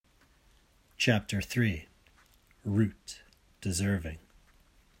Chapter 3. Root, Deserving.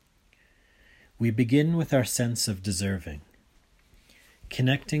 We begin with our sense of deserving.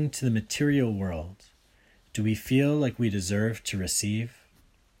 Connecting to the material world, do we feel like we deserve to receive?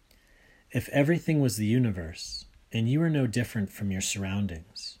 If everything was the universe, and you are no different from your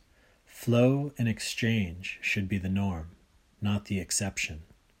surroundings, flow and exchange should be the norm, not the exception,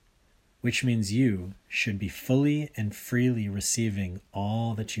 which means you should be fully and freely receiving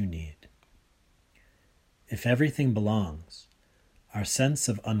all that you need. If everything belongs, our sense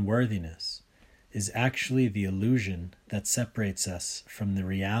of unworthiness is actually the illusion that separates us from the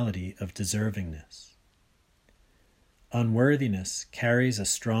reality of deservingness. Unworthiness carries a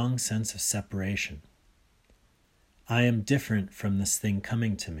strong sense of separation. I am different from this thing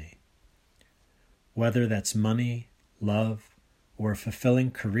coming to me. Whether that's money, love, or a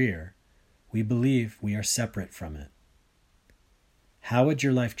fulfilling career, we believe we are separate from it. How would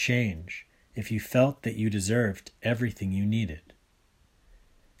your life change if you felt that you deserved everything you needed?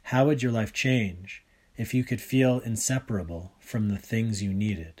 How would your life change if you could feel inseparable from the things you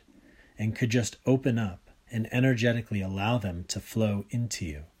needed and could just open up and energetically allow them to flow into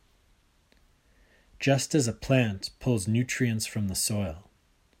you? Just as a plant pulls nutrients from the soil,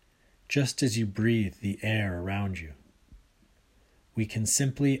 just as you breathe the air around you, we can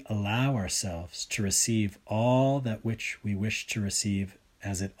simply allow ourselves to receive all that which we wish to receive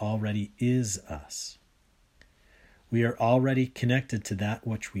as it already is us. We are already connected to that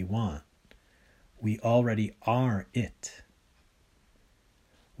which we want. We already are it.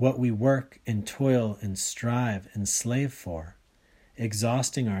 What we work and toil and strive and slave for,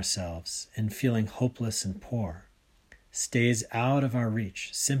 exhausting ourselves and feeling hopeless and poor, stays out of our reach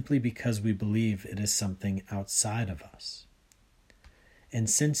simply because we believe it is something outside of us. And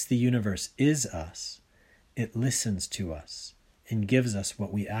since the universe is us, it listens to us and gives us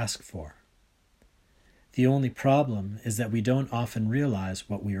what we ask for. The only problem is that we don't often realize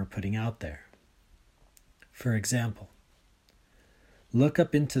what we are putting out there. For example, look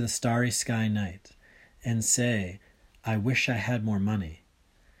up into the starry sky night and say, "I wish I had more money,"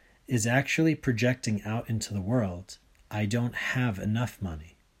 is actually projecting out into the world, "I don't have enough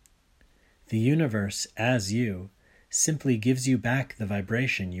money." The universe, as you, simply gives you back the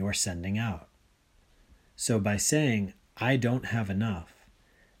vibration you are sending out. So by saying, "I don't have enough,"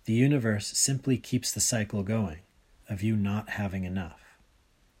 the universe simply keeps the cycle going of you not having enough,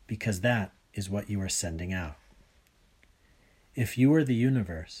 because that is what you are sending out. If you were the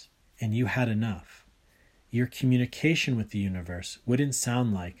universe and you had enough, your communication with the universe wouldn't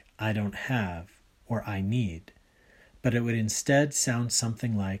sound like "I don't have" or "I need," but it would instead sound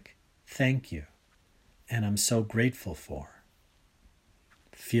something like "Thank you," and "I'm so grateful for."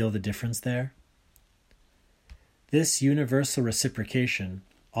 Feel the difference there? This universal reciprocation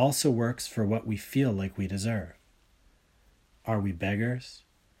also works for what we feel like we deserve. Are we beggars?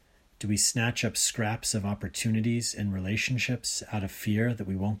 Do we snatch up scraps of opportunities and relationships out of fear that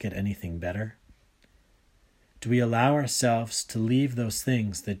we won't get anything better? Do we allow ourselves to leave those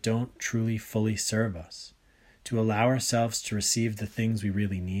things that don't truly fully serve us, to allow ourselves to receive the things we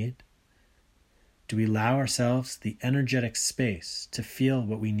really need? Do we allow ourselves the energetic space to feel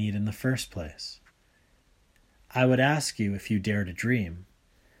what we need in the first place? I would ask you if you dare to dream,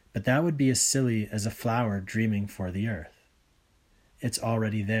 but that would be as silly as a flower dreaming for the earth. It's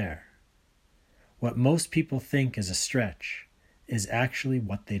already there. What most people think is a stretch is actually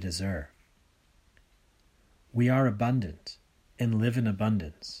what they deserve. We are abundant and live in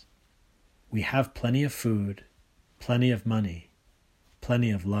abundance. We have plenty of food, plenty of money,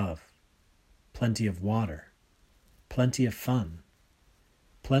 plenty of love, plenty of water, plenty of fun,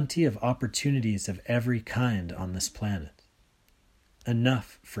 plenty of opportunities of every kind on this planet.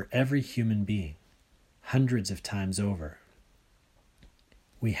 Enough for every human being, hundreds of times over.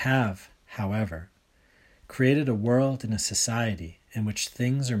 We have, however, created a world and a society in which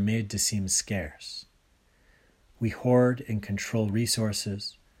things are made to seem scarce. We hoard and control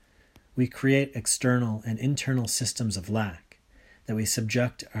resources. We create external and internal systems of lack that we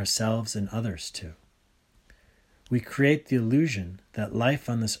subject ourselves and others to. We create the illusion that life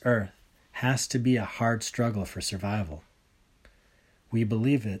on this earth has to be a hard struggle for survival. We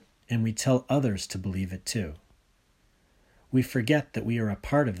believe it, and we tell others to believe it too. We forget that we are a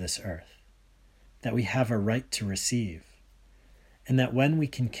part of this earth, that we have a right to receive, and that when we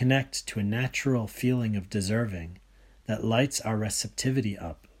can connect to a natural feeling of deserving that lights our receptivity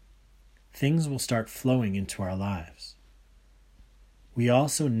up, things will start flowing into our lives. We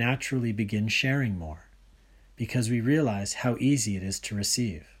also naturally begin sharing more, because we realize how easy it is to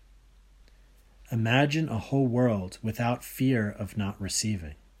receive. Imagine a whole world without fear of not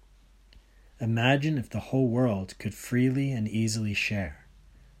receiving. Imagine if the whole world could freely and easily share.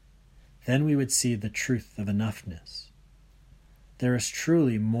 Then we would see the truth of enoughness. There is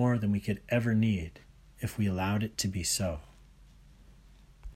truly more than we could ever need if we allowed it to be so.